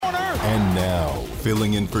And now,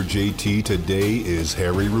 filling in for JT today is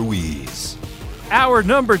Harry Ruiz. Hour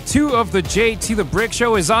number 2 of the JT the Brick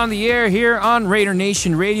Show is on the air here on Raider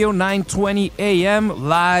Nation Radio, 9:20 a.m.,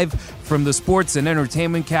 live from the sports and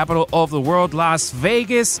entertainment capital of the world, Las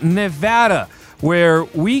Vegas, Nevada, where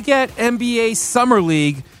we get NBA Summer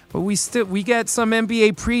League, but we get some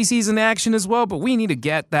NBA preseason action as well, but we need to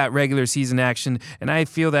get that regular season action, and I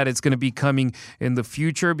feel that it's going to be coming in the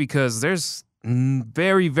future because there's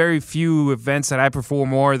very, very few events that I prefer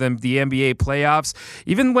more than the NBA playoffs.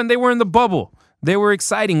 Even when they were in the bubble, they were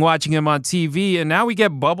exciting watching them on TV, and now we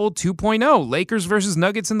get Bubble 2.0. Lakers versus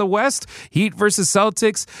Nuggets in the West, Heat versus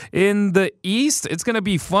Celtics in the East. It's going to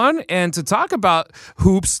be fun, and to talk about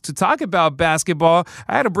hoops, to talk about basketball,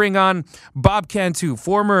 I had to bring on Bob Cantu,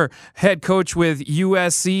 former head coach with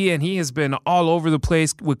USC, and he has been all over the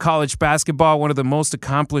place with college basketball, one of the most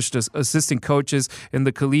accomplished assistant coaches in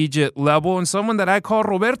the collegiate level, and someone that I call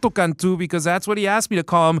Roberto Cantu because that's what he asked me to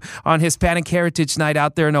call him on Hispanic Heritage Night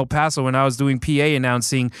out there in El Paso when I was doing PA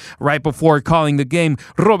announcing right before calling the game.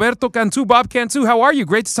 Roberto Cantu, Bob Cantu, how are you?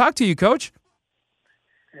 Great to talk to you, Coach.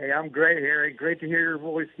 Hey, I'm great, Harry. Great to hear your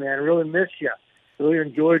voice, man. I really miss you. Really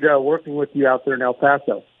enjoyed working with you out there in El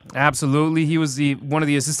Paso. Absolutely. He was one of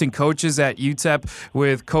the assistant coaches at UTEP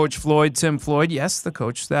with Coach Tim Floyd. Yes, the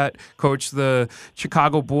coach that coached the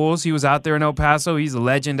Chicago Bulls. He was out there in El Paso. He's a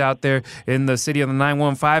legend out there in the city of the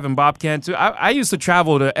 915. And Bob Cantu, I used to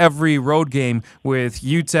travel to every road game with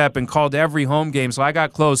UTEP and called every home game, so I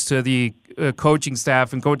got close to the coaching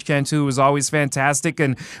staff, and Coach Cantu was always fantastic.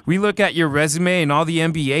 And we look at your resume and all the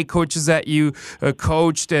NBA coaches that you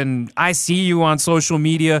coached, and I see you on social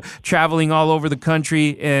media traveling all over the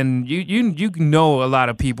country, and you know a lot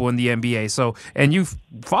of people in the NBA. So, and you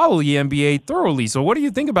follow the NBA thoroughly. So, what do you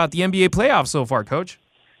think about the NBA playoffs so far, Coach?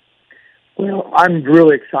 Well, I'm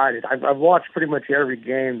really excited. I've watched pretty much every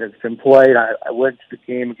game that's been played. I went to the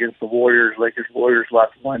game against the Warriors, Lakers-Warriors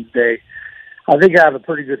last Wednesday. I think I have a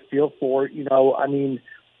pretty good feel for it. You know, I mean,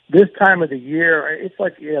 this time of the year, it's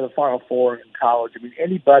like the Final Four in college. I mean,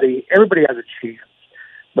 everybody has a chance,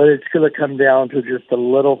 but it's going to come down to just the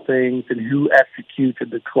little things and who executes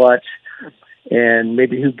in the clutch, and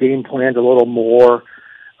maybe who game plans a little more,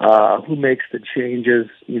 who makes the changes,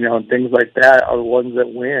 and things like that are the ones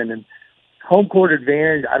that win. And home court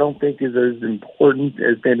advantage, I don't think is as important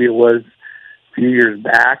as maybe it was a few years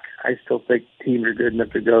back. I still think teams are good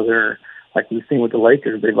enough to go there. Like we've seen with the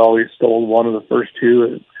Lakers, they've always stolen one of the first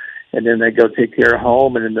two, and then they go take care of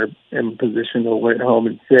home, and then they're in position to win home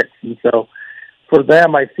in 6. And so for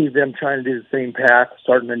them, I see them trying to do the same path,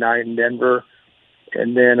 starting tonight in Denver.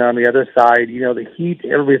 And then on the other side, the Heat,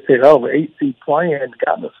 everybody said, the 8-seed play-in had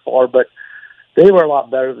gotten this far, but they were a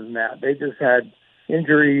lot better than that. They just had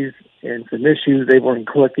injuries and some issues. They weren't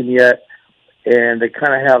clicking yet, and they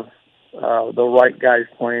kind of have the right guys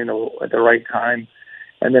playing at the right time.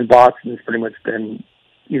 And then Boston has pretty much been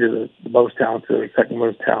either the most talented or the second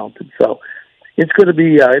most talented. So it's going to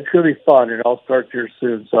be fun. It all starts here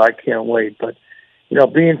soon, so I can't wait. But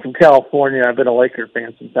being from California, I've been a Laker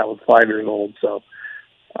fan since I was 5 years old, so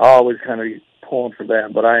I always kind of pulling for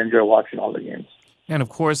them. But I enjoy watching all the games. And, of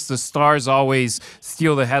course, the stars always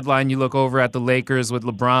steal the headline. You look over at the Lakers with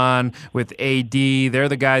LeBron, with AD. They're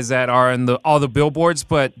the guys that are in all the billboards.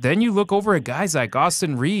 But then you look over at guys like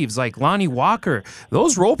Austin Reeves, like Lonnie Walker.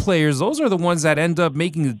 Those role players, those are the ones that end up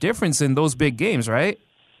making the difference in those big games, right?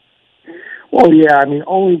 Well, yeah. I mean,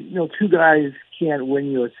 only, 2 guys can't win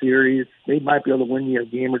you a series. They might be able to win you a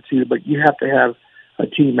game or two, but you have to have a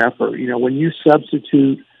team effort. When you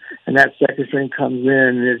substitute and that second string comes in,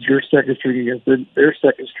 and it's your second string against their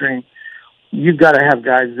second string, you've got to have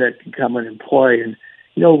guys that can come in and play. And,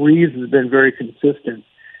 Ruiz has been very consistent.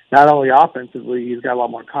 Not only offensively, he's got a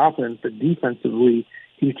lot more confidence, but defensively,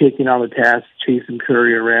 he's taking on the task, chasing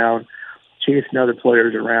Curry around, chasing other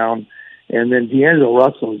players around. And then D'Angelo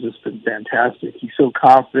Russell has just been fantastic. He's so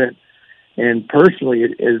confident, and personally,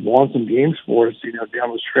 it has won some games for us,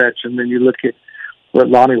 down the stretch. And then you look at what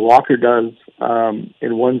Lonnie Walker does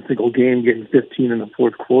in one single game, getting 15 in the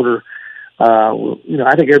fourth quarter.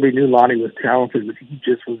 I think everybody knew Lonnie was talented, but he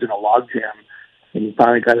just was in a logjam, and he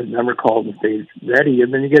finally got his number called and stayed ready.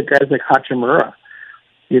 And then you get guys like Hachimura,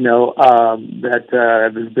 that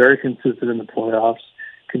have been very consistent in the playoffs,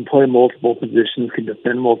 can play multiple positions, can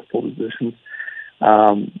defend multiple positions.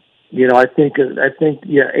 I think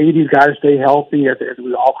AD's got to stay healthy.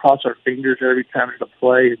 We all cross our fingers every time there's a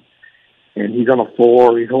play, and he's on the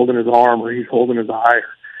floor, or he's holding his arm, or he's holding his eye,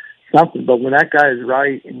 or something. But when that guy is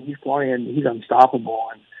right and he's playing, he's unstoppable.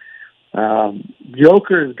 And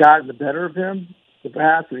Joker has gotten the better of him in the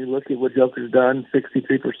past. When you look at what Joker's done,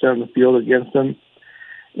 63% of the field against him.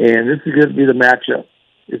 And this is going to be the matchup.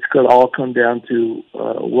 It's going to all come down to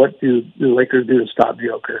what do the Lakers do to stop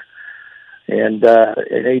Joker. And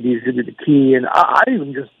AD is going to be the key. And I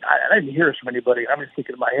didn't hear this from anybody. I'm just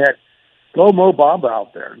thinking in my head, throw Mo Bamba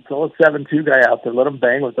out there. Throw a 7-2 guy out there. Let him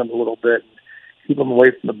bang with them a little bit. Keep him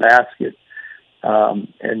away from the basket.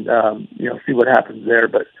 See what happens there.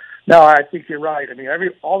 But no, I think you're right. I mean,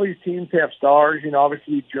 all these teams have stars.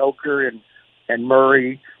 Obviously Joker and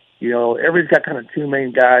Murray. Everybody's got kind of two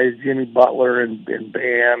main guys, Jimmy Butler and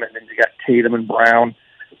Bam, and then you got Tatum and Brown.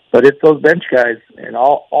 But it's those bench guys, and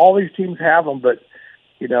all these teams have them. But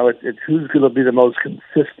it's who's going to be the most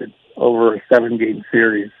consistent over a 7-game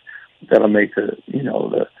series that'll make the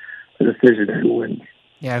decision of who wins.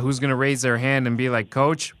 Yeah, who's going to raise their hand and be like,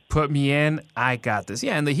 Coach, put me in, I got this.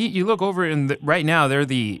 Yeah, and the Heat, you look over, right now they're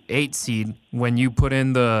the 8th seed when you put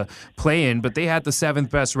in the play-in, but they had the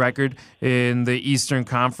 7th best record in the Eastern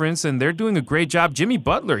Conference, and they're doing a great job. Jimmy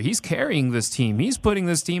Butler, he's carrying this team. He's putting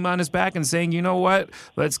this team on his back and saying, you know what,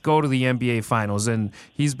 let's go to the NBA Finals. And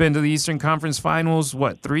he's been to the Eastern Conference Finals,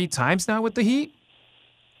 3 times now with the Heat?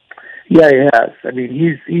 Yeah, he has. I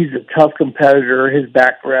mean, he's a tough competitor. His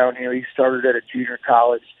background, he started at a junior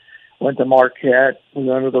college, went to Marquette, was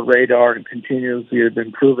under the radar, and continuously has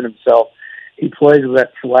been proving himself. He plays with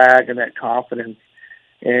that swag and that confidence.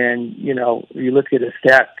 And, you look at his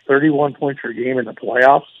stats, 31 points per game in the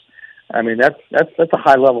playoffs. I mean, that's a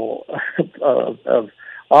high level of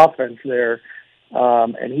offense there.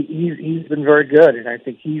 And he's been very good, and I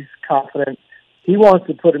think he's confident. He wants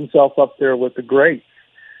to put himself up there with the greats.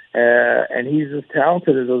 And he's as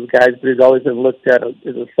talented as those guys, but he's always been looked at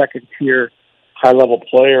as a second-tier, high-level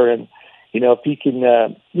player. And, if he can,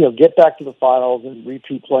 get back to the finals and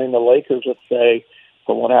repeat playing the Lakers, let's say,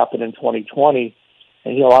 from what happened in 2020,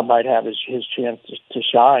 and, I might have his chance to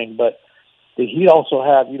shine. But the Heat also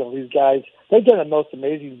have, these guys, they've done the most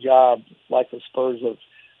amazing job, like the Spurs, of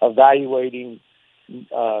evaluating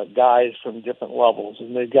guys from different levels.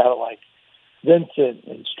 And they've got, like, Vincent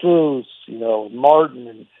and Struess, Martin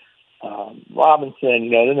and Robinson,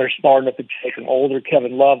 then they're smart enough to take an older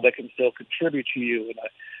Kevin Love that can still contribute to you, and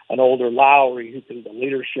an older Lowry who can do the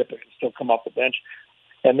leadership and can still come off the bench.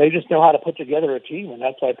 And they just know how to put together a team, and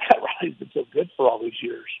that's why Pat Riley's been so good for all these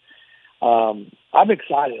years. I'm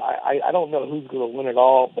excited. I don't know who's going to win it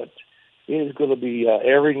all, but it is going to be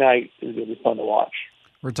every night is going to be fun to watch.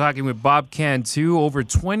 We're talking with Bob Cantu, over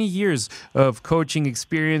 20 years of coaching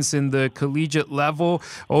experience in the collegiate level.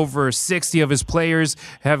 Over 60 of his players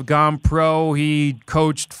have gone pro. He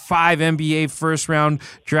coached 5 NBA first-round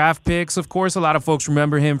draft picks. Of course, a lot of folks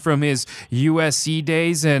remember him from his USC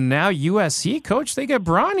days. And now USC, Coach, they get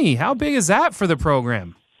Bronny. How big is that for the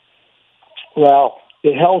program? Well,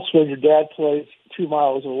 it helps when your dad plays 2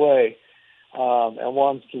 miles away and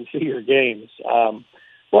wants to see your games.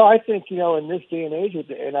 Well, I think, in this day and age with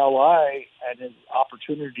the NLI and his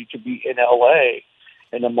opportunity to be in LA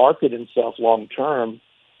and to market himself long term,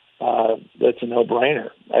 that's a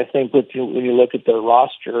no-brainer. I think when you look at their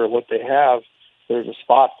roster, what they have, there's a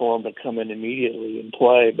spot for him to come in immediately and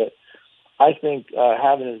play. But I think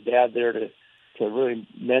having his dad there to really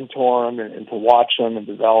mentor him and to watch him and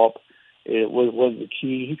develop, it was the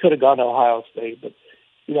key. He could have gone to Ohio State, but,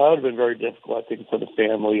 it would have been very difficult, I think, for the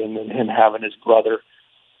family, and then him having his brother,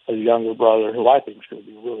 his younger brother, who I think is going to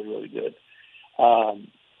be really, really good.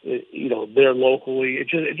 They're locally. It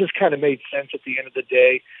just kind of made sense at the end of the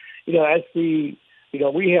day. We had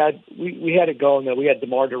it going that we had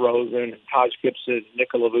DeMar DeRozan, Taj Gibson,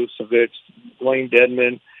 Nikola Vucevic, Dwayne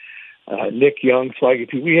Dedman, Nick Young, Swaggy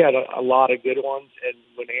P. We had a lot of good ones, and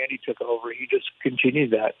when Andy took over, he just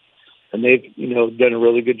continued that. And they've, done a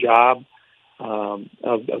really good job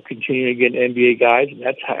of continuing to get NBA guys,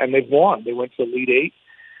 and they've won. They went to the Elite Eight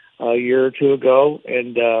a year or two ago,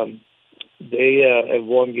 and they have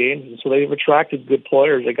won games, and so they've attracted good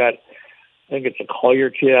players. They got, I think it's a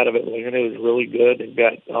Collier kid out of Atlanta who's really good. They've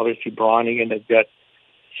got obviously Bronny, and they've got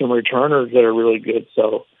some returners that are really good.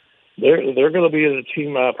 So they're going to be the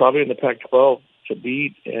team probably in the Pac-12 to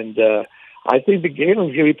beat, and I think the game is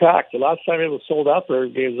going to be packed. The last time it was sold out for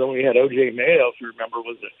games only had O.J. Mayo, if you remember,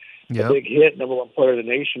 was a big hit, number 1 player of the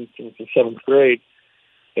nation since the 7th grade.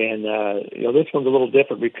 And, this one's a little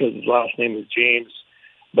different because his last name is James.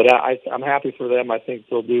 But I'm happy for them. I think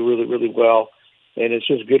they'll do really, really well. And it's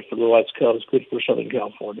just good for the West Coast, good for Southern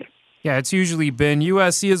California. Yeah, it's usually been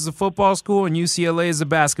USC is a football school and UCLA is a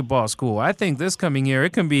basketball school. I think this coming year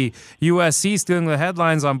it can be USC stealing the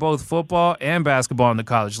headlines on both football and basketball on the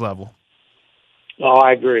college level. Oh,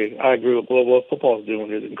 I agree. What football is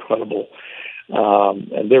doing is incredible.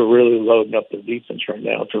 And they're really loading up their defense right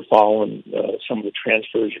now. They're following some of the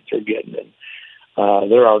transfers that they're getting. And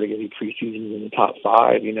they're already going to be preseason in the top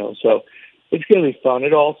 5, so it's going to be fun.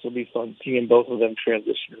 It'll also be fun seeing both of them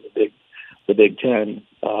transition to the Big Ten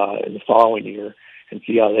in the following year and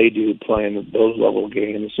see how they do playing those level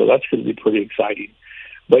games. So that's going to be pretty exciting.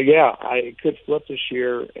 But yeah, it could flip this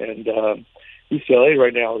year, and UCLA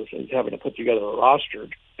right now is having to put together a roster.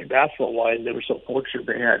 And basketball-wise, they were so fortunate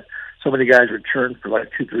they had so many guys return for like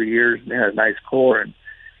 2-3 years, and they had a nice core. And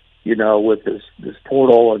with this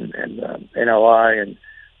portal and NLI, and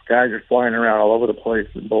guys are flying around all over the place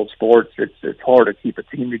in both sports, it's hard to keep a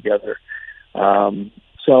team together.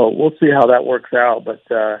 So we'll see how that works out. But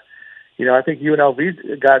I think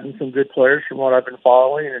UNLV's gotten some good players from what I've been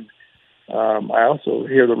following, and I also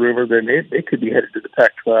hear the rumor that they could be headed to the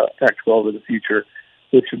Pac-12 in the future,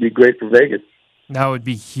 which would be great for Vegas. That would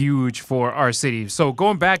be huge for our city. So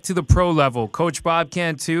going back to the pro level, Coach Bob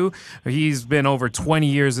Cantu, he's been over 20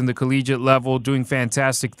 years in the collegiate level, doing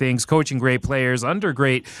fantastic things, coaching great players under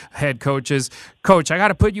great head coaches. Coach, I got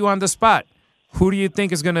to put you on the spot. Who do you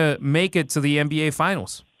think is going to make it to the NBA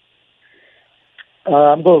Finals?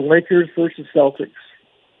 I'm going Lakers versus Celtics.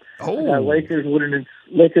 Oh, Lakers winning in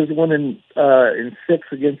 6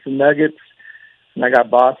 against the Nuggets, and I got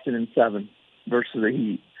Boston in 7 versus the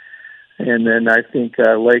Heat. And then I think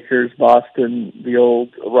Lakers, Boston, the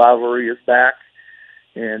old rivalry is back,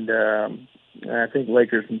 and I think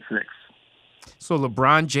Lakers in 6. So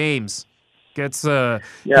LeBron James gets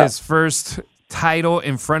his first title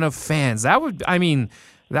in front of fans. That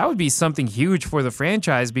would be something huge for the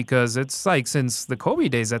franchise, because it's like since the Kobe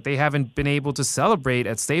days that they haven't been able to celebrate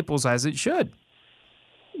at Staples as it should.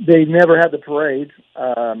 They never had the parade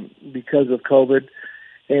because of COVID.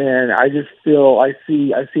 And I just feel I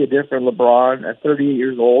see a different LeBron at 38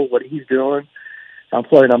 years old, what he's doing. I'm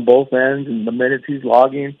playing on both ends and the minutes he's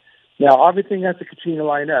logging. Now, everything has to continue to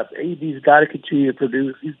line up. AD's got to continue to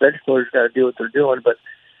produce. These bench players got to do what they're doing. But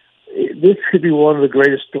this could be one of the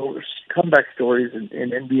greatest comeback stories in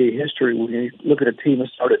NBA history when you look at a team that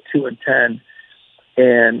started 2-10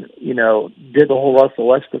 and, did the whole Russell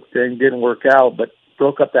Westbrook thing, didn't work out, but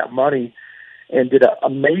broke up that money and did an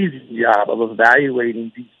amazing job of evaluating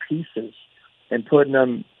these pieces and putting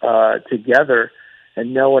them together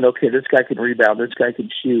and knowing, okay, this guy can rebound, this guy can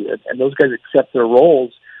shoot, and those guys accept their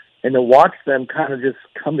roles. And to watch them kind of just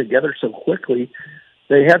come together so quickly,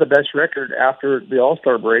 they had the best record after the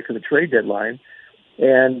All-Star break and the trade deadline,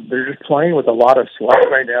 and they're just playing with a lot of swag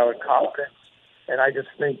right now and confidence. And I just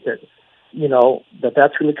think that,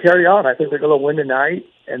 that's going to carry on. I think they're going to win tonight,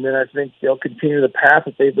 and then I think they'll continue the path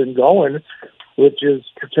that they've been going, which is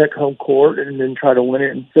protect home court and then try to win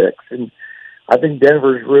it in 6. And I think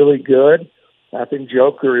Denver's really good. I think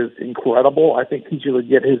Joker is incredible. I think he's going to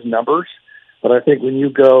get his numbers. But I think when you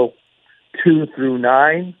go 2 through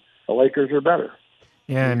 9, the Lakers are better.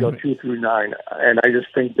 Yeah, you go 2 through 9. And I just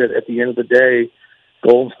think that at the end of the day,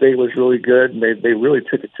 Golden State was really good, and they really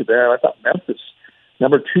took it to them. I thought Memphis,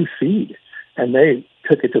 number 2 seed, and they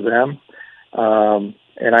took it to them.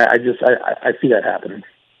 And I see that happening.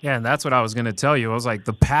 Yeah, and that's what I was going to tell you. I was like,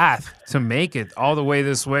 the path to make it all the way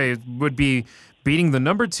this way would be beating the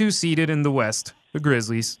number 2 seeded in the West, the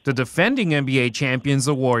Grizzlies, the defending NBA champions,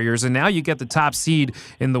 the Warriors, and now you get the top seed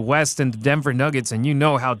in the West and the Denver Nuggets, and you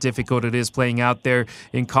know how difficult it is playing out there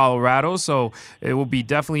in Colorado, so it will be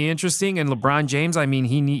definitely interesting. And LeBron James,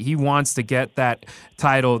 he wants to get that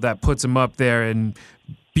title that puts him up there and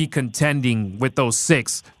be contending with those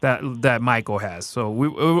 6 that Michael has. So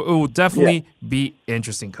it will definitely be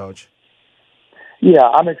interesting, Coach. Yeah,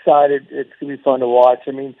 I'm excited. It's going to be fun to watch.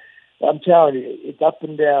 I'm telling you, it's up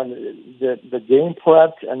and down. The game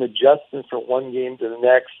prep and adjustments from one game to the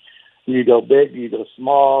next. Do you go big? Do you go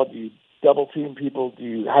small? Do you double team people?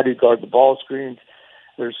 How do you guard the ball screens?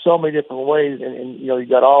 There's so many different ways, and you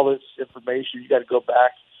got all this information. You got to go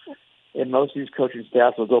back. And most of these coaching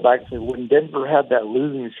staffs will go back and say, when Denver had that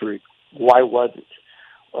losing streak, why was it?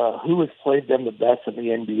 Who has played them the best in the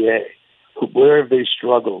NBA? Where have they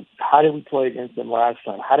struggled? How did we play against them last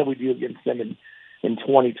time? How did we do against them in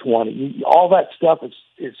 2020? All that stuff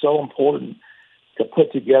is so important to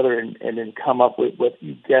put together and then come up with what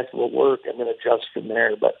you guess will work and then adjust from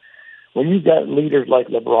there. But when you've got leaders like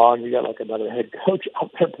LeBron, you got like another head coach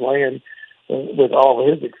out there playing with all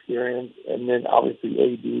of his experience, and then obviously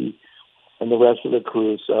AD and the rest of the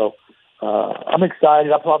crew. So I'm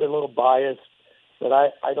excited. I'm probably a little biased, but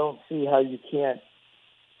I don't see how you can't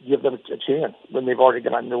give them a chance when they've already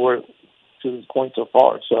gotten to this point so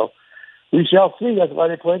far. So we shall see. That's why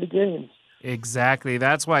they play the games. Exactly.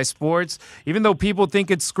 That's why sports, even though people think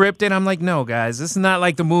it's scripted, I'm like, no, guys, this is not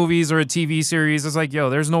like the movies or a TV series. It's like, yo,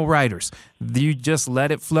 there's no writers. You just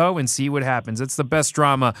let it flow and see what happens. It's the best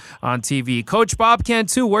drama on TV. Coach Bob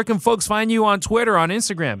Cantu, where can folks find you on Twitter, on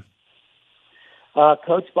Instagram?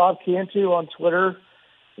 Coach Bob Cantu on Twitter.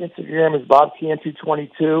 Instagram is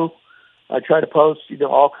BobCantu22. I try to post,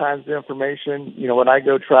 all kinds of information. When I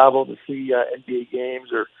go travel to see NBA games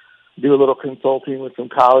or do a little consulting with some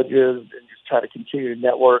colleges and just try to continue to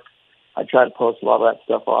network, I try to post a lot of that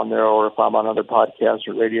stuff on there, or if I'm on other podcasts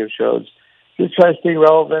or radio shows, just try to stay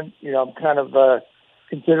relevant. I'm kind of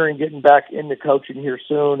considering getting back into coaching here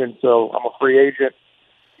soon, and so I'm a free agent.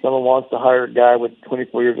 Someone wants to hire a guy with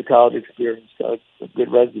 24 years of college experience, got a good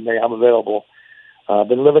resume, I'm available. I've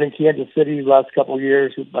been living in Kansas City the last couple of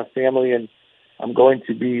years with my family, and I'm going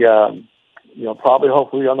to be, probably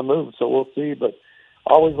hopefully on the move, so we'll see. But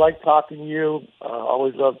always like talking to you.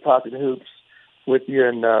 Always love talking hoops with you,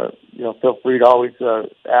 and, feel free to always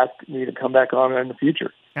ask me to come back on in the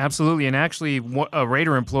future. Absolutely. And actually, a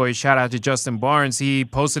Raider employee, shout out to Justin Barnes, he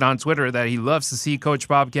posted on Twitter that he loves to see Coach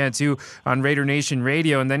Bob Cantu on Raider Nation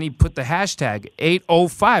Radio, and then he put the hashtag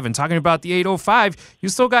 805. And talking about the 805, you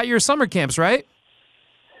still got your summer camps, right?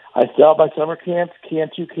 I still have my summer camps,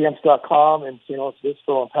 CantuCamps.com in St. Louis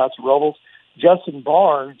Obispo and Paso Robles. Justin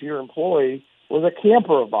Barnes, your employee, was a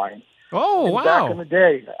camper of mine. Oh, and wow. Back in the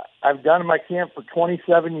day, I've done my camp for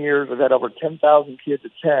 27 years. I've had over 10,000 kids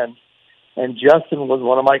attend, and Justin was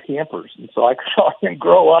one of my campers. And so I saw him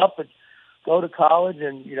grow up and go to college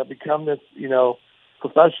and, become this,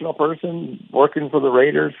 professional person working for the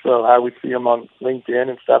Raiders. So I would see him on LinkedIn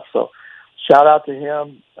and stuff. So shout out to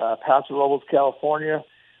him, Paso Robles, California.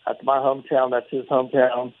 That's my hometown. That's his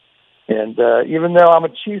hometown. And even though I'm a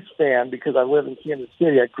Chiefs fan because I live in Kansas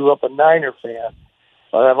City, I grew up a Niner fan.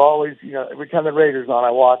 But I've always, every time the Raiders on, I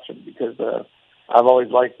watch them because I've always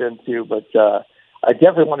liked them too. But I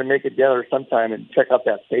definitely want to make it together sometime and check out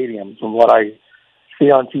that stadium. From what I see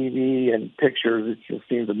on TV and pictures, it just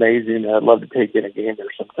seems amazing. I'd love to take in a game there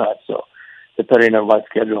sometime. So depending on my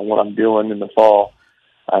schedule and what I'm doing in the fall,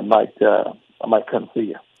 I might come see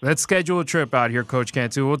you. Let's schedule a trip out here, Coach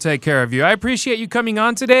Cantu. We'll take care of you. I appreciate you coming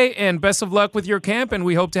on today, and best of luck with your camp, and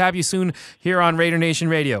we hope to have you soon here on Raider Nation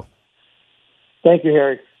Radio. Thank you,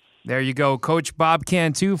 Harry. There you go, Coach Bob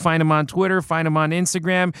Cantu. Find him on Twitter. Find him on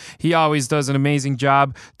Instagram. He always does an amazing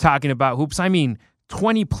job talking about hoops.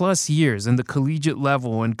 20-plus years in the collegiate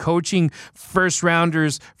level and coaching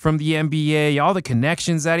first-rounders from the NBA, all the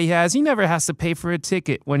connections that he has. He never has to pay for a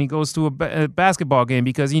ticket when he goes to a basketball game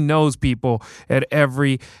because he knows people at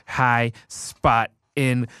every high spot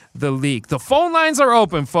in the league. The phone lines are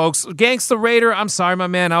open, folks. Gangsta Raider, I'm sorry, my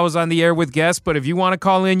man, I was on the air with guests, but if you want to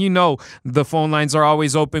call in, the phone lines are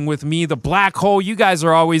always open with me. The Black Hole, you guys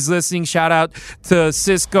are always listening. Shout out to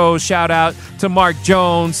Cisco, shout out to Mark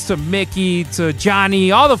Jones, to Mickey, to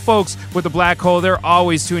Johnny, all the folks with the Black Hole. They're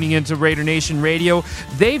always tuning into Raider Nation Radio.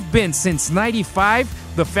 They've been since 95.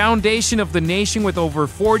 The foundation of the nation with over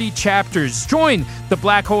 40 chapters. Join the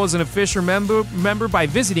Black Hole as an official member by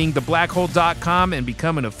visiting theblackhole.com and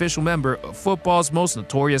become an official member of football's most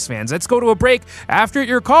notorious fans. Let's go to a break after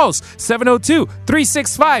your calls.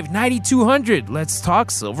 702-365-9200. Let's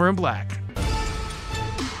talk silver and black.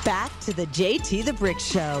 Back to the JT the Brick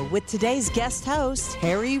Show with today's guest host,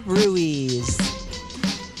 Harry Ruiz.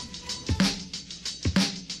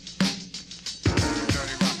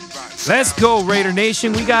 Let's go, Raider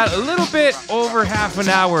Nation. We got a little bit over half an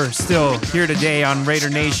hour still here today on Raider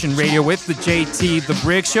Nation Radio with the JT The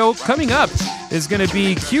Brick Show. Coming up is going to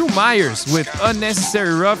be Q Myers with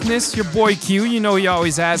Unnecessary Roughness. Your boy Q, he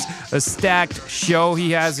always has a stacked show. He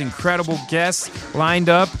has incredible guests lined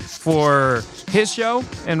up for his show.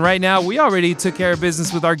 And right now, we already took care of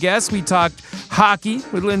business with our guests. We talked hockey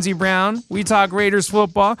with Lindsey Brown. We talked Raiders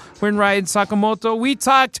football with Ryan Sakamoto. We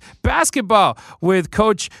talked basketball with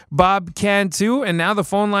Coach Bob Cantu. And now the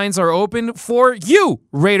phone lines are open for you,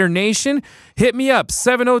 Raider Nation. Hit me up,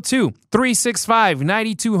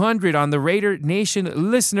 702-365-9200 on the Raider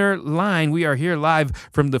Nation listener line. We are here live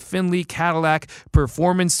from the Findlay Cadillac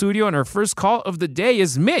Performance Studio. And our first call of the day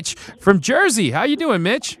is Mitch from Jersey. How you doing,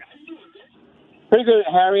 Mitch? Pretty good,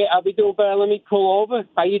 Harry. I'll be doing better. Let me pull over.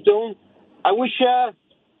 How you doing? I wish I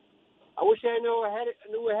knew ahead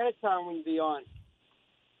of time when you'd be on.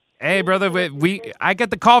 Hey, brother, I get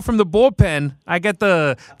the call from the bullpen. I get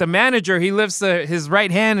the manager. He lifts his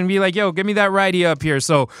right hand and be like, yo, give me that righty up here.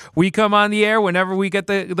 So we come on the air whenever we get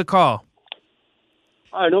the call.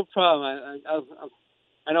 All right, no problem.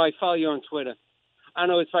 I know I follow you on Twitter. I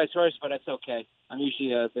know it's vice versa, but that's okay. I'm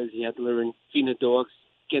usually busy delivering, feeding the dogs,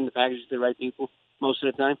 getting the packages to the right people most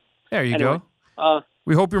of the time. There you Anyway, go.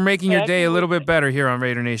 We hope you're making your I day a can't little wait bit better here on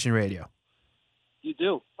Raider Nation Radio. You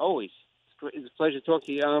do, always. It's a pleasure to talk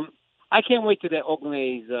to you. I can't wait till the Oakland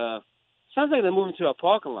A's. Sounds like they're moving to a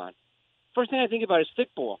parking lot. First thing I think about is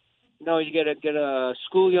stickball. You get a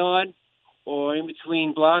schoolyard or in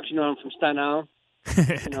between blocks. I'm from Staten Island.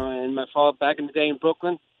 And my father back in the day in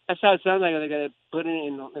Brooklyn. That's how it sounds like. They got to put it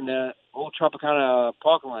in the old Tropicana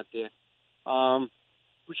parking lot there. Does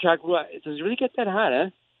it really get that hot, huh?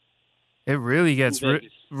 It really gets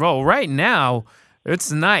right now.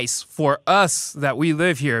 It's nice for us that we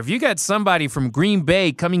live here. If you get somebody from Green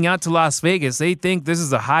Bay coming out to Las Vegas, they think this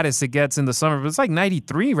is the hottest it gets in the summer. But it's like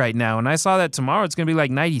 93 right now, and I saw that tomorrow it's going to be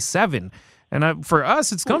like 97. And for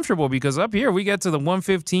us, it's comfortable because up here we get to the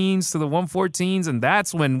 115s to the 114s, and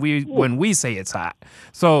that's when we say it's hot.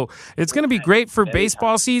 So it's going to be great for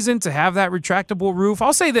baseball season to have that retractable roof.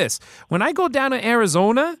 I'll say this. When I go down to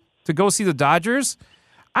Arizona to go see the Dodgers,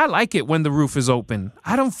 I like it when the roof is open.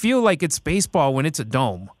 I don't feel like it's baseball when it's a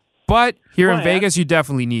dome. But here in Vegas, you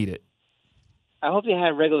definitely need it. I hope they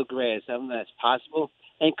have regular grass. I don't know if that's possible.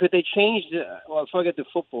 And could they change before I get to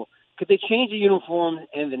football, could they change the uniform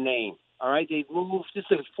and the name? All right, they've moved. This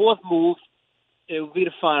is the fourth move. It will be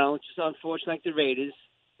the final, which is unfortunate, like the Raiders.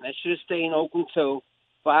 And that should have stayed in Oakland, too.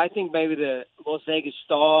 But I think maybe the Las Vegas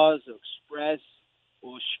Stars or Express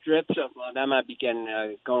or Strips, that might be going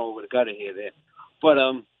over the gutter here there. But,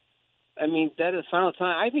 that is the final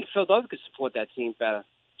time. I think Philadelphia could support that team better.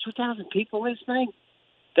 2,000 people last night?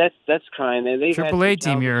 That's crying. AAA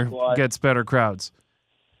team here gets better crowds.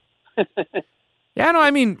 Yeah, no,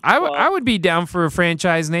 I would be down for a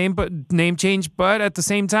franchise name change, but at the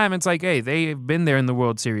same time, it's like, hey, they've been there in the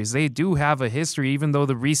World Series. They do have a history, even though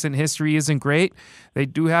the recent history isn't great. They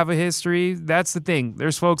do have a history. That's the thing.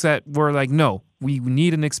 There's folks that were like, no, we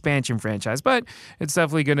need an expansion franchise, but it's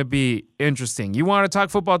definitely going to be interesting. You want to talk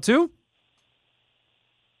football too?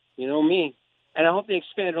 You know me, and I hope they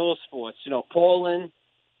expand all sports. Poland,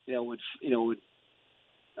 with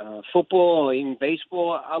football or even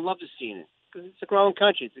baseball. I love to see it. Because it's a growing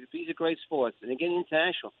country. These are great sports, and they're getting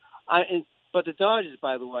international. But the Dodgers,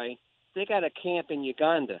 by the way, they got a camp in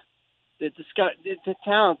Uganda. There's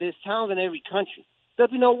talent in every country.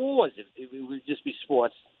 There'll be no wars if it would just be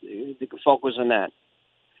sports. They could focus on that.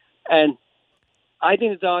 And I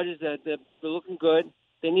think the Dodgers, they're looking good.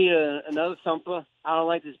 They need another thumper. I don't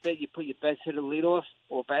like this bet. You put your best hitter leadoff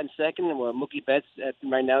or bat in second, and Mookie Betts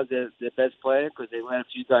right now is the best player because they let a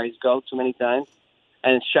few guys go too many times.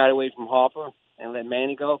 And shied away from Harper and let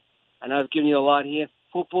Manny go. And I've given you a lot here.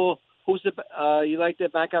 Football, you like the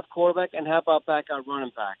backup quarterback? And how about backup running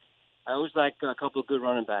back? I always like a couple of good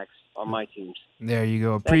running backs on my teams. There you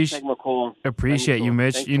go. Appreciate you,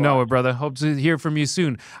 Mitch. Thanks you know it, brother. Hope to hear from you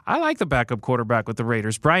soon. I like the backup quarterback with the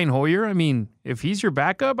Raiders. Brian Hoyer, if he's your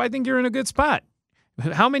backup, I think you're in a good spot.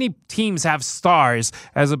 How many teams have stars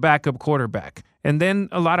as a backup quarterback? And then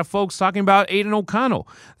a lot of folks talking about Aiden O'Connell,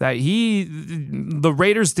 that the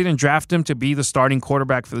Raiders didn't draft him to be the starting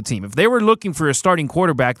quarterback for the team. If they were looking for a starting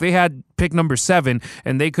quarterback, they had pick number 7,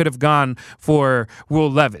 and they could have gone for Will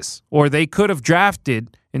Levis. Or they could have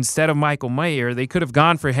drafted, instead of Michael Mayer, they could have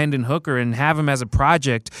gone for Hendon Hooker and have him as a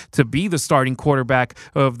project to be the starting quarterback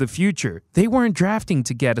of the future. They weren't drafting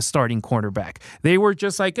to get a starting quarterback. They were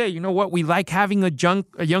just like, hey, you know what? We like having a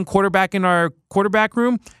young quarterback in our quarterback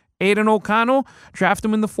room. Aiden O'Connell, draft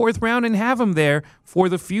him in the 4th round and have him there for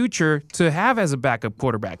the future to have as a backup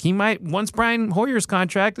quarterback. He might, once Brian Hoyer's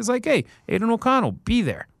contract is like, hey, Aiden O'Connell, be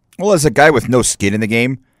there. Well, as a guy with no skin in the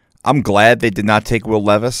game, I'm glad they did not take Will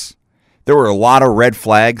Levis. There were a lot of red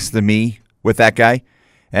flags to me with that guy.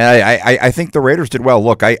 And I think the Raiders did well.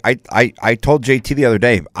 Look, I told JT the other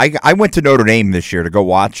day, I went to Notre Dame this year to go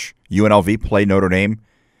watch UNLV play Notre Dame,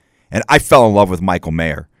 and I fell in love with Michael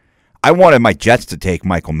Mayer. I wanted my Jets to take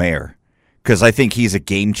Michael Mayer because I think he's a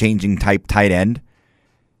game-changing type tight end.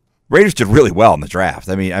 Raiders did really well in the draft.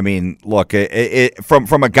 Look,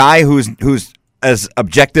 from a guy who's as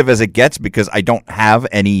objective as it gets because I don't have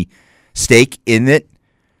any stake in it,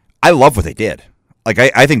 I love what they did. Like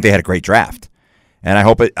I think they had a great draft, and I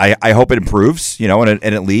hope it improves, and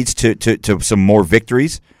it leads to some more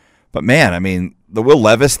victories. But man, the Will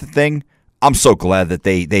Levis thing, I'm so glad that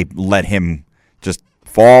they let him just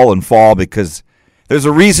fall because there's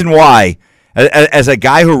a reason why. As a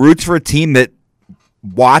guy who roots for a team that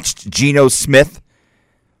watched Geno Smith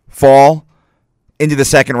fall into the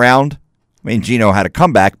 2nd round, Geno had a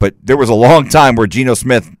comeback, but there was a long time where Geno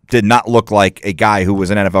Smith did not look like a guy who was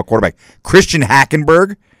an NFL quarterback. Christian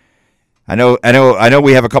Hackenberg, I know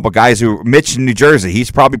we have a couple guys Mitch in New Jersey,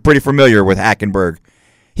 he's probably pretty familiar with Hackenberg.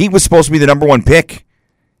 He was supposed to be the number 1 pick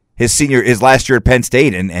his last year at Penn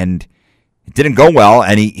State, and it didn't go well.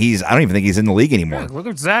 And I don't even think he's in the league anymore. Yeah, look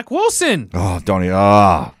at Zach Wilson. Oh, don't he?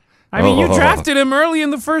 Oh. I mean, you drafted him early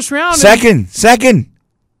in the first round. Second.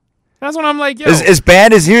 That's when I'm like, yo. As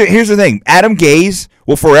bad as here's the thing. Adam Gase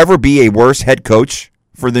will forever be a worse head coach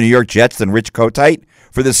for the New York Jets than Rich Kotite,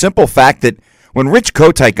 for the simple fact that when Rich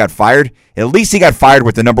Kotite got fired, at least he got fired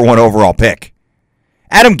with the number 1 overall pick.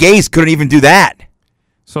 Adam Gase couldn't even do that.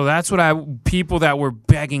 So that's what people that were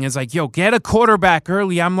begging is like, yo, get a quarterback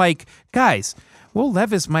early. I'm like, guys, Will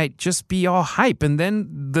Levis might just be all hype. And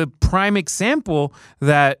then the prime example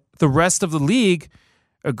that the rest of the league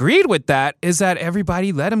agreed with that is that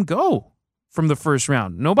everybody let him go from the first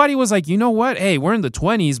round. Nobody was like, you know what? Hey, we're in the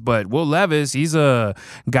 20s, but Will Levis, he's a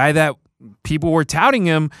guy that people were touting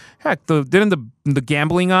him. Heck, didn't the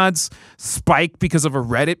gambling odds spike because of a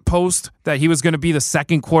Reddit post that he was going to be the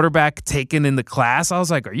second quarterback taken in the class? I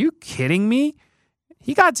was like, are you kidding me?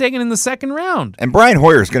 He got taken in the second round. And Brian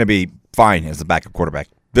Hoyer is going to be fine as the backup quarterback.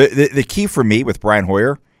 The key for me with Brian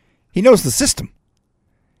Hoyer, he knows the system.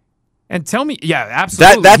 And tell me, yeah,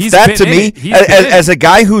 absolutely. That to me, as a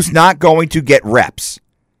guy who's not going to get reps,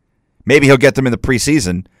 maybe he'll get them in the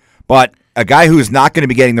preseason, but a guy who's not going to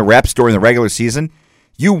be getting the reps during the regular season,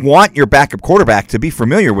 you want your backup quarterback to be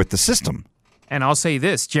familiar with the system. And I'll say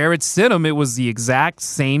this, Jarrett Stidham, it was the exact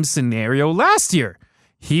same scenario last year.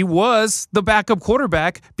 He was the backup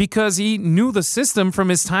quarterback because he knew the system from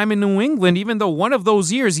his time in New England. Even though one of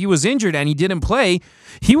those years he was injured and he didn't play,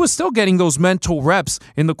 he was still getting those mental reps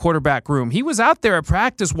in the quarterback room. He was out there at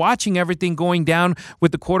practice watching everything going down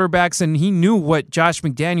with the quarterbacks, and he knew what Josh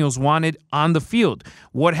McDaniels wanted on the field.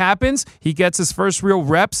 What happens? He gets his first real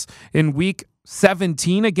reps in week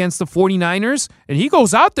 17 against the 49ers, and he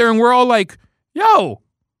goes out there and we're all like, yo,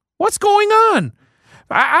 what's going on?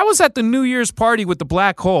 I was at the New Year's party with the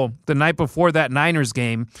Black Hole the night before that Niners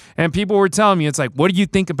game, and people were telling me, it's like, what do you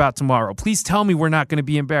think about tomorrow? Please tell me we're not going to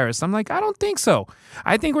be embarrassed. I'm like, I don't think so.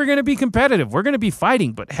 I think we're going to be competitive. We're going to be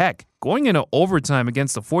fighting. But heck, going into overtime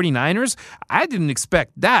against the 49ers, I didn't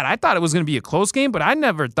expect that. I thought it was going to be a close game, but I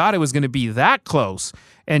never thought it was going to be that close.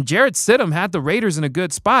 And Jarrett Stidham had the Raiders in a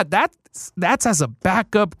good spot. That's as a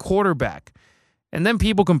backup quarterback. And then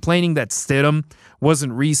people complaining that Stidham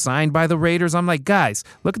wasn't re-signed by the Raiders. I'm like, guys,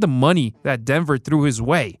 look at the money that Denver threw his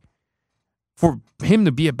way for him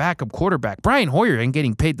to be a backup quarterback. Brian Hoyer ain't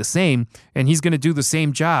getting paid the same, and he's going to do the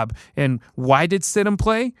same job. And why did Stidham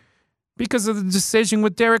play? Because of the decision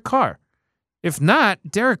with Derek Carr. If not,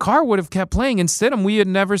 Derek Carr would have kept playing, and Stidham, we had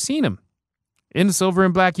never seen him in the silver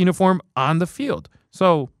and black uniform on the field.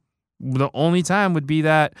 So the only time would be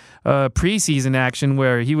that preseason action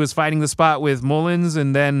where he was fighting the spot with Mullins,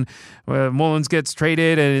 and then Mullins gets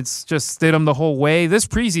traded, and it's just Stidham the whole way. This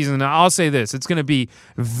preseason, I'll say this, it's going to be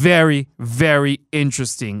very, very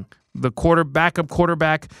interesting. The backup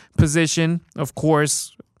quarterback position, of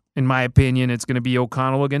course, in my opinion, it's going to be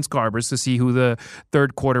O'Connell against Garbers to see who the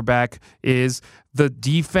third quarterback is. The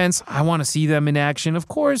defense, I want to see them in action. Of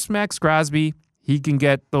course, Max Crosby, he can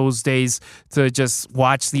get those days to just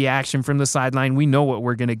watch the action from the sideline. We know what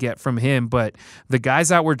we're going to get from him. But the guys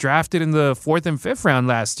that were drafted in the 4th and 5th round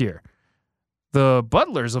last year, the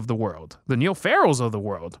Butlers of the world, the Neil Farrells of the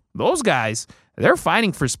world, those guys, they're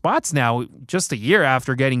fighting for spots now just a year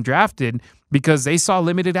after getting drafted because they saw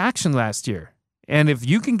limited action last year. And if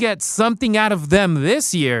you can get something out of them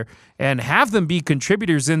this year and have them be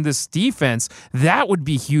contributors in this defense, that would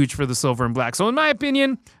be huge for the Silver and Black. So in my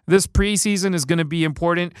opinion, this preseason is going to be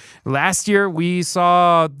important. Last year, we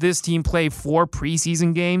saw this team play 4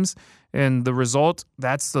 preseason games, and the result,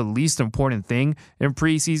 that's the least important thing in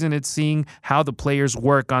preseason. It's seeing how the players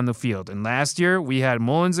work on the field. And last year, we had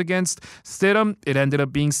Mullins against Stidham. It ended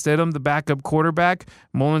up being Stidham, the backup quarterback.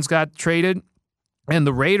 Mullins got traded. And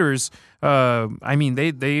the Raiders,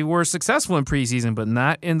 they were successful in preseason, but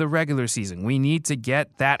not in the regular season. We need to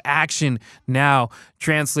get that action now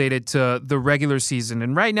translated to the regular season.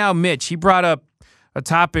 And right now, Mitch, he brought up a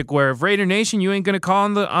topic where if Raider Nation, you ain't going to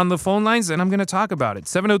call on the phone lines, and I'm going to talk about it.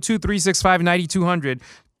 702-365-9200.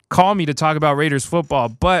 Call me to talk about Raiders football.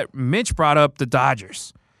 But Mitch brought up the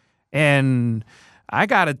Dodgers. And I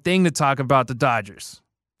got a thing to talk about the Dodgers.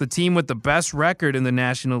 The team with the best record in the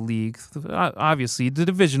National League, obviously the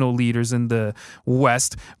divisional leaders in the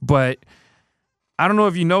West. But I don't know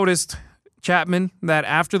if you noticed, Chapman, that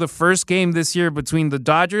after the first game this year between the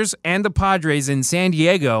Dodgers and the Padres in San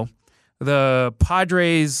Diego, the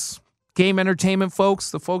Padres game entertainment folks,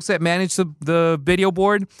 the folks that manage the video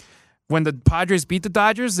board, when the Padres beat the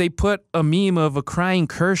Dodgers, they put a meme of a crying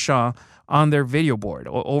Kershaw on their video board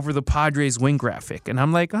over the Padres win graphic. And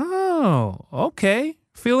I'm like, oh, okay.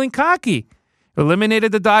 Feeling cocky.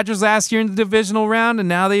 eliminated the Dodgers last year in the divisional round, and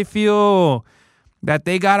now they feel that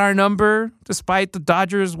they got our number despite the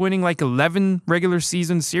Dodgers winning like 11 regular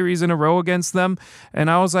season series in a row against them. And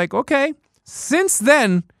I was like, okay, since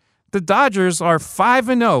then, the Dodgers are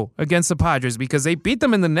 5-0 against the Padres because they beat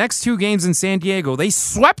them in the next 2 games in San Diego. They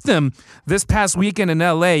swept them this past weekend in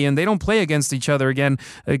L.A., and they don't play against each other again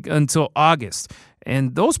until August.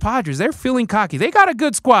 And those Padres, they're feeling cocky. They got a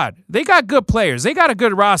good squad. They got good players. They got a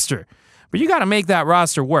good roster. But you got to make that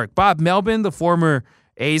roster work. Bob Melvin, the former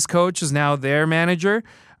A's coach, is now their manager.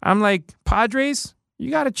 I'm like, Padres, you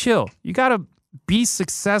got to chill. You got to be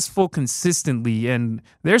successful consistently. And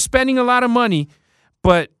they're spending a lot of money,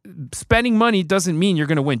 but spending money doesn't mean you're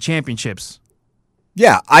going to win championships.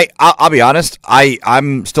 Yeah, I'll be honest.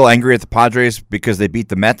 I'm still angry at the Padres because they beat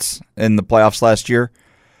the Mets in the playoffs last year.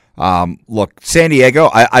 Look, San Diego,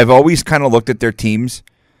 I've always kind of looked at their teams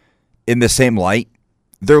in the same light.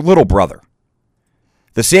 They're little brother.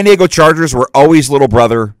 The San Diego Chargers were always little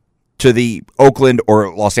brother to the Oakland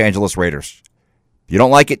or Los Angeles Raiders. If you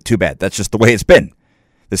don't like it, too bad. That's just the way it's been.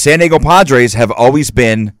 The San Diego Padres have always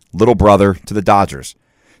been little brother to the Dodgers.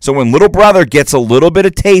 So when little brother gets a little bit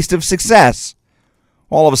of taste of success,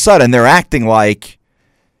 all of a sudden they're acting like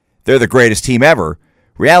they're the greatest team ever.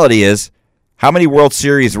 Reality is, how many World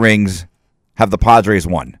Series rings have the Padres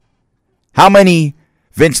won? How many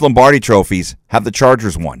Vince Lombardi trophies have the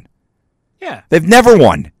Chargers won? Yeah. They've never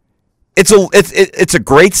won. It's a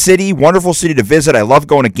great city, wonderful city to visit. I love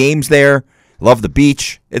going to games there. Love the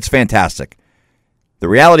beach. It's fantastic. The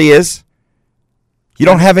reality is, you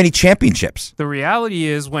don't have any championships. The reality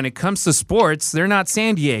is, when it comes to sports, they're not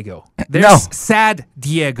San Diego. They're Sad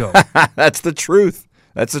Diego. That's the truth.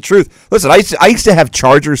 That's the truth. Listen, I used to have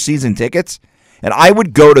Chargers season tickets, and I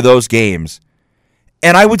would go to those games,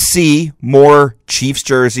 and I would see more Chiefs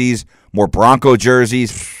jerseys, more Bronco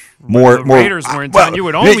jerseys, more Raiders were in town. You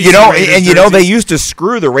would only you know, see Raiders and you know jerseys. they used to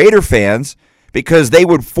screw the Raider fans because they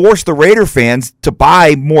would force the Raider fans to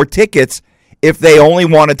buy more tickets if they only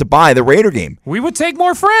wanted to buy the Raider game. We would take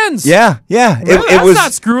more friends. Yeah. That's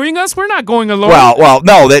not screwing us. We're not going alone. Well,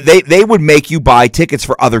 no, they would make you buy tickets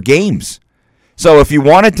for other games. So if you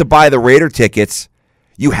wanted to buy the Raider tickets,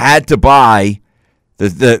 you had to buy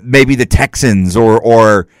maybe the Texans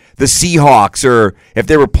or the Seahawks, or if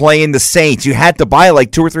they were playing the Saints, you had to buy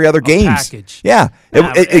like 2 or 3 other games. Package. Yeah,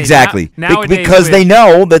 exactly. Because they with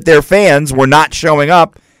know that their fans were not showing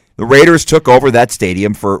up. The Raiders took over that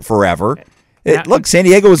stadium for forever. Look, San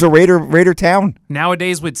Diego is a Raider town.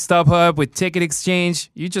 Nowadays with StubHub, with Ticket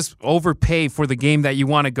Exchange, you just overpay for the game that you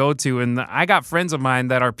want to go to. And I got friends of mine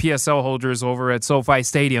that are PSL holders over at SoFi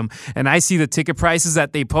Stadium, and I see the ticket prices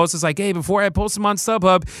that they post. It's like, hey, before I post them on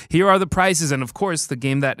StubHub, here are the prices. And, of course, the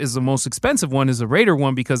game that is the most expensive one is the Raider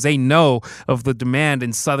one because they know of the demand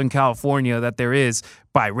in Southern California that there is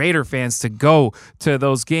by Raider fans to go to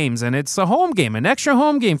those games. And it's a home game, an extra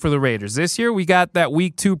home game for the Raiders. This year we got that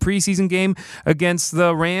Week 2 preseason game against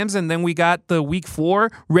the Rams, and then we got the Week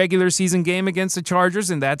 4 regular season game against the Chargers,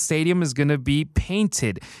 and that stadium is going to be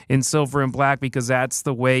painted in silver and black because that's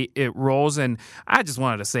the way it rolls. And I just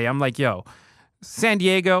wanted to say, I'm like, yo, San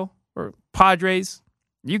Diego or Padres,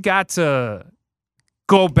 you got to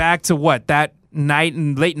go back to that night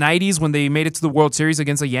in late 90s when they made it to the World Series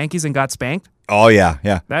against the Yankees and got spanked. Oh, yeah.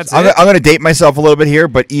 That's I'm going to date myself a little bit here,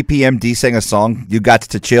 but EPMD sang a song, You Got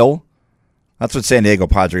to Chill. That's what San Diego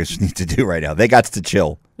Padres need to do right now. They got to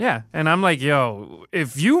chill. Yeah, and I'm like, yo,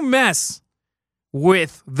 if you mess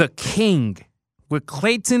with the king, with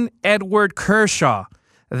Clayton Edward Kershaw,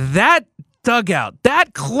 that dugout,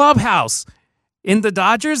 that clubhouse in the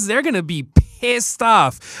Dodgers, they're going to be pissed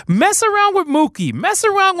off. Mess around with Mookie. Mess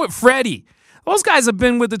around with Freddie. Those guys have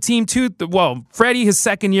been with the team too. Well, Freddie, his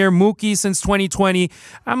second year, Mookie since 2020.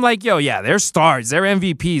 I'm like, yo, yeah, they're stars. They're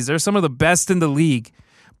MVPs. They're some of the best in the league.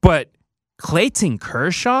 But Clayton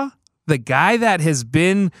Kershaw, the guy that has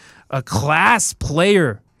been a class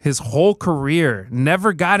player his whole career,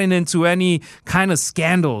 never gotten into any kind of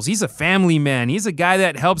scandals. He's a family man. He's a guy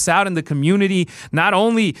that helps out in the community, not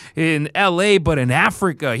only in LA, but in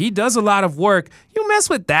Africa. He does a lot of work. You mess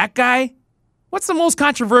with that guy? What's the most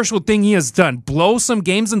controversial thing he has done? Blow some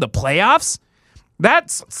games in the playoffs? That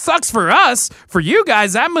sucks for us. For you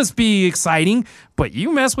guys, that must be exciting. But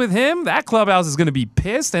you mess with him, that clubhouse is going to be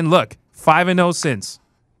pissed. And look, 5-0 since.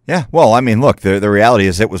 Yeah, well, I mean, look, the reality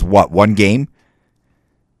is it was, one game?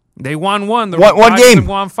 They won one. The one game.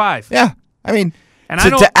 Won 5. Yeah, I mean,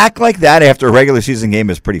 to act like that after a regular season game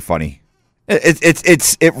is pretty funny.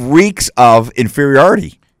 It reeks of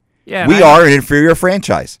inferiority. Yeah, we are an inferior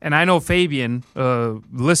franchise. And I know Fabian,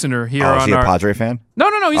 listener here on is he a Padre fan? No,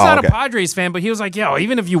 he's not okay. a Padres fan, but he was like, yo,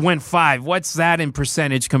 even if you win 5, what's that in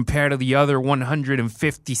percentage compared to the other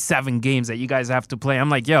 157 games that you guys have to play? I'm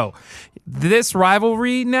like, yo, this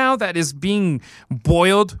rivalry now that is being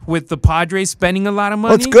boiled with the Padres spending a lot of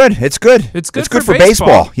money. Well, it's good. It's good. It's good for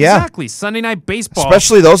baseball. Yeah. Exactly. Sunday Night Baseball.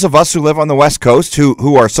 Especially those of us who live on the West Coast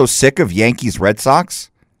who are so sick of Yankees, Red Sox.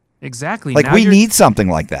 Exactly. Like, now we need something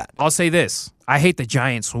like that. I'll say this. I hate the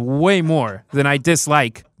Giants way more than I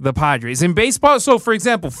dislike the Padres. In baseball, so for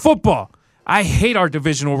example, football, I hate our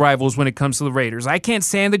divisional rivals when it comes to the Raiders. I can't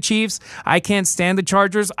stand the Chiefs. I can't stand the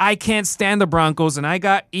Chargers. I can't stand the Broncos. And I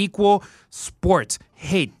got equal sport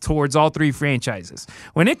hate towards all 3 franchises.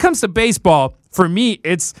 When it comes to baseball, for me,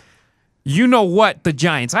 it's you know what, the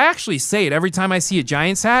Giants. I actually say it every time I see a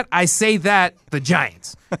Giants hat. I say that, the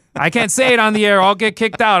Giants. I can't say it on the air. I'll get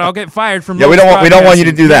kicked out. I'll get fired from. Yeah, we don't want you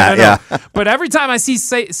to do that. No. Yeah. But every time I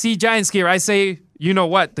see Giants gear, I say, you know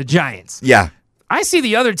what, the Giants. Yeah. I see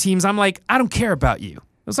the other teams. I'm like, I don't care about you.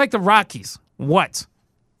 It's like the Rockies. What?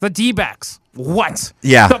 The D-backs. What?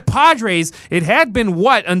 Yeah. The Padres, it had been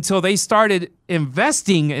what until they started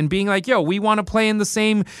investing and being like, yo, we want to play in the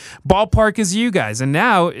same ballpark as you guys. And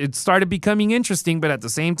now it started becoming interesting, but at the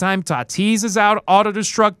same time, Tatis is out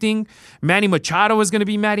auto-destructing. Manny Machado is going to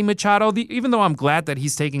be Manny Machado, even though I'm glad that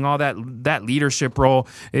he's taking all that leadership role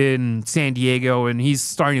in San Diego and he's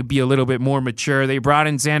starting to be a little bit more mature. They brought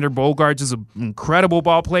in Xander Bogaerts as an incredible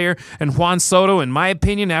ball player, and Juan Soto, in my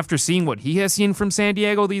opinion, after seeing what he has seen from San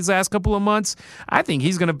Diego these last couple of months, I think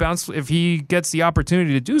he's going to bounce if he gets the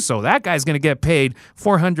opportunity to do so. That guy's going to get paid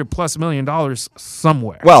 $400+ million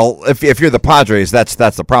somewhere. Well, if you're the Padres, that's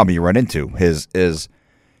the problem you run into. Is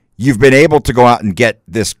you've been able to go out and get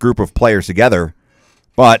this group of players together,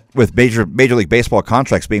 but with Major League Baseball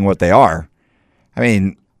contracts being what they are, I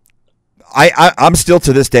mean, I'm still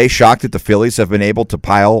to this day shocked that the Phillies have been able to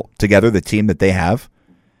pile together the team that they have.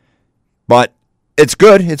 But it's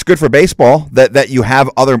good. It's good for baseball that you have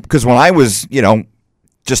other, because when I was,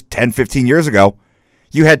 just 10, 15 years ago,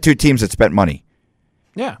 you had 2 teams that spent money.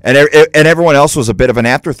 Yeah. And everyone else was a bit of an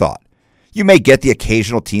afterthought. You may get the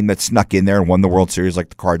occasional team that snuck in there and won the World Series, like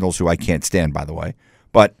the Cardinals, who I can't stand, by the way.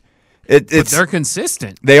 But they're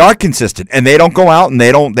consistent. They are consistent, and they don't go out and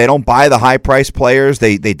they don't buy the high priced players.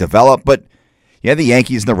 They develop. But yeah, the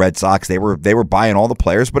Yankees and the Red Sox, they were buying all the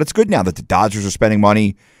players. But it's good now that the Dodgers are spending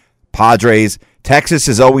money. Padres, Texas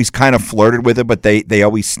has always kind of flirted with it, but they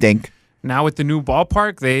always stink. Now with the new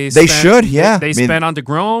ballpark, they should, yeah. They spent on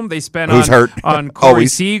DeGrom. They spent who's hurt? on Corey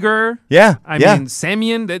Seager. Yeah, I mean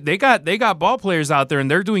Semien. They got ball players out there,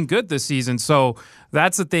 and they're doing good this season. So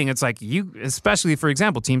that's the thing. It's like especially for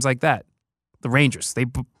example, teams like that, the Rangers. They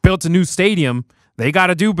built a new stadium. They got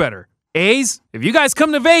to do better. A's, if you guys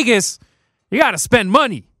come to Vegas, you got to spend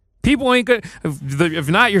money. People ain't good. If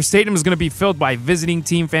not, your stadium is going to be filled by visiting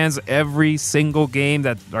team fans every single game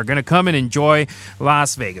that are going to come and enjoy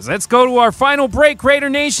Las Vegas. Let's go to our final break, Raider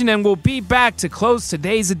Nation, and we'll be back to close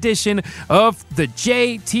today's edition of the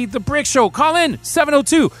JT the Brick Show. Call in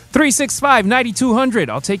 702-365-9200.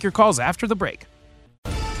 I'll take your calls after the break.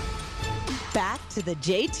 Back to the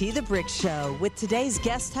JT the Brick Show with today's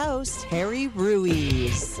guest host, Harry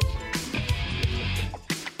Ruiz.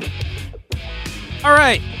 All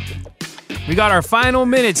right. We got our final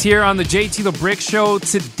minutes here on the JT the Brick Show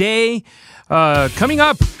today. Coming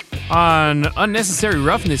up on Unnecessary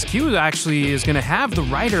Roughness, Q actually is going to have the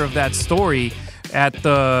writer of that story at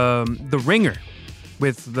the Ringer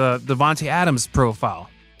with the Devontae Adams profile,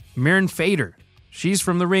 Mirren Fader. She's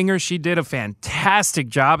from The Ringer. She did a fantastic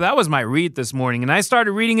job. That was my read this morning, and I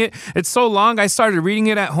started reading it. It's so long, I started reading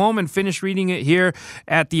it at home and finished reading it here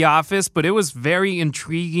at the office, but it was very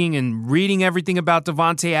intriguing, and reading everything about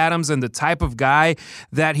Devontae Adams and the type of guy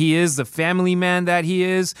that he is, the family man that he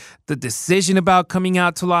is, the decision about coming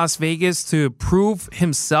out to Las Vegas to prove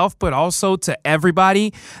himself, but also to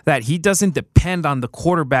everybody that he doesn't depend on the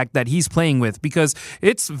quarterback that he's playing with, because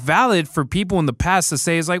it's valid for people in the past to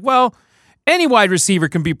say, it's like, well, any wide receiver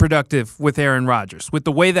can be productive with Aaron Rodgers, with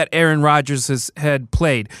the way that Aaron Rodgers had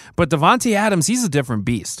played. But Devontae Adams, he's a different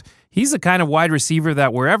beast. He's the kind of wide receiver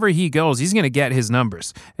that wherever he goes, he's going to get his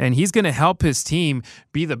numbers. And he's going to help his team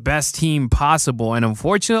be the best team possible. And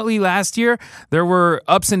unfortunately, last year, there were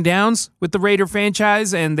ups and downs with the Raider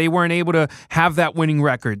franchise, and they weren't able to have that winning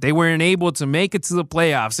record. They weren't able to make it to the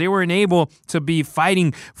playoffs. They weren't able to be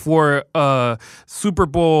fighting for a Super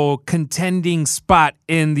Bowl contending spot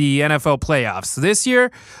in the NFL playoffs. This year,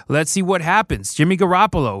 let's see what happens. Jimmy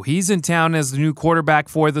Garoppolo, he's in town as the new quarterback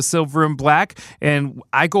for the Silver and Black. And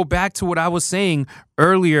I go back to what I was saying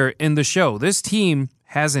earlier in the show. This team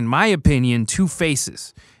has, in my opinion, two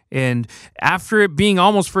faces. And after it being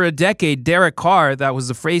almost for a decade, Derek Carr, that was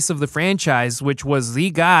the face of the franchise, which was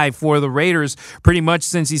the guy for the Raiders pretty much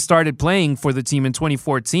since he started playing for the team in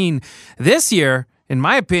 2014. This year, in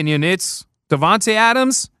my opinion, it's Davante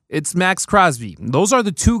Adams, it's Max Crosby. Those are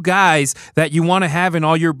the two guys that you want to have in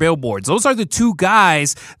all your billboards. Those are the two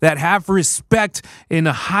guys that have respect in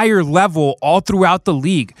a higher level all throughout the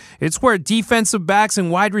league. It's where defensive backs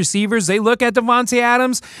and wide receivers, they look at Davante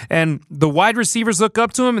Adams, and the wide receivers look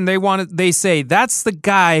up to him, and they say, that's the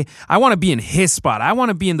guy, I want to be in his spot. I want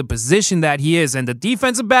to be in the position that he is. And the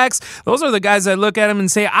defensive backs, those are the guys that look at him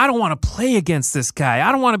and say, I don't want to play against this guy.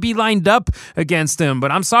 I don't want to be lined up against him.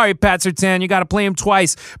 But I'm sorry, Pat Surtain, you got to play him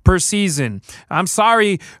twice per season. I'm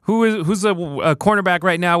sorry. Who's a cornerback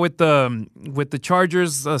right now with the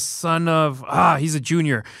Chargers? The son of he's a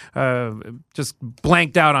junior. Just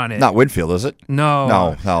blanked out on it. Not Winfield, is it?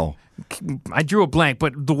 No. I drew a blank.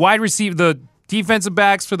 But the wide receiver, the defensive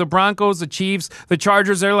backs for the Broncos, the Chiefs, the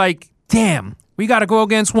Chargers, they're like, damn. We got to go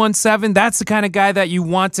against 1-7. That's the kind of guy that you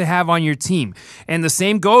want to have on your team. And the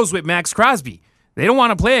same goes with Max Crosby. They don't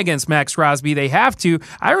want to play against Max Crosby. They have to.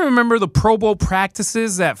 I remember the Pro Bowl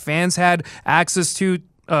practices that fans had access to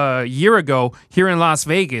a year ago here in Las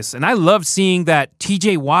Vegas. And I loved seeing that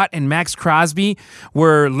TJ Watt and Max Crosby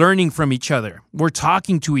were learning from each other. We're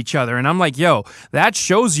talking to each other. And I'm like, yo, that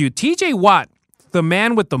shows you TJ Watt, the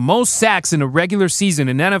man with the most sacks in a regular season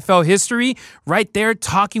in NFL history, right there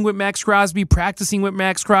talking with Max Crosby, practicing with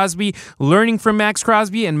Max Crosby, learning from Max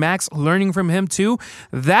Crosby, and Max learning from him too.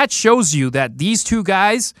 That shows you that these two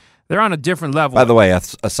guys, they're on a different level. By the way,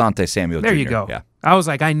 Asante Samuel Jr. There you go. Yeah. I was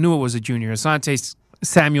like, I knew it was a junior. Asante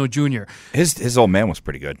Samuel Jr. His old man was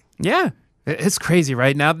pretty good. Yeah. It's crazy,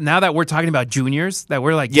 right? Now that we're talking about juniors, that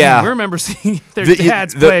we're like, yeah, we remember seeing their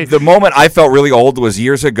dads play. The moment I felt really old was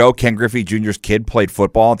years ago. Ken Griffey Jr.'s kid played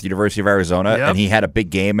football at the University of Arizona, and he had a big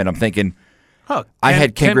game, and I'm thinking, I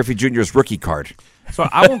had Ken Griffey Jr.'s rookie card. So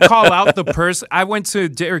I won't call out the person. I went to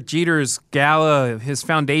Derek Jeter's gala, his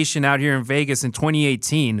foundation out here in Vegas in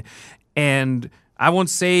 2018, and I won't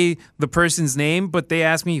say the person's name, but they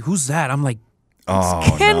asked me, who's that? I'm like,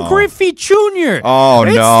 it's Ken Griffey Jr. Oh,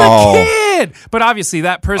 it's no. the kid. But obviously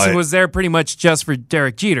that person was there pretty much just for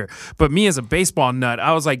Derek Jeter. But me as a baseball nut,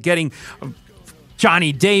 I was like getting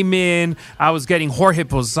Johnny Damon. I was getting Jorge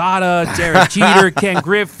Posada, Derek Jeter, Ken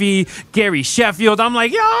Griffey, Gary Sheffield. I'm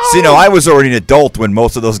like, yo. See, no, I was already an adult when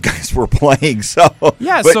most of those guys were playing. So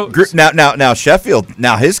yeah. But now Sheffield,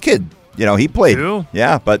 now his kid, he played. Too?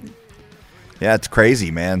 Yeah, but yeah, it's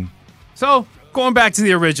crazy, man. So going back to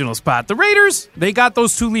the original spot, the Raiders, they got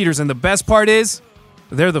those two leaders, and the best part is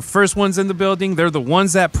they're the first ones in the building. They're the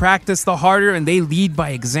ones that practice the harder, and they lead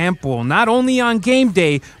by example, not only on game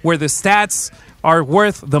day where the stats are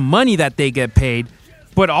worth the money that they get paid,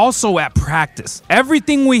 but also at practice.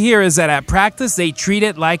 Everything we hear is that at practice, they treat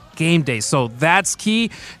it like game day. So that's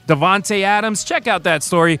key. Davante Adams, check out that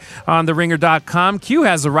story on TheRinger.com. Q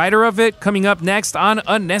has a writer of it coming up next on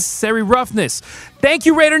Unnecessary Roughness. Thank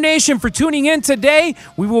you, Raider Nation, for tuning in today.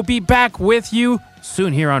 We will be back with you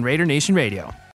soon here on Raider Nation Radio.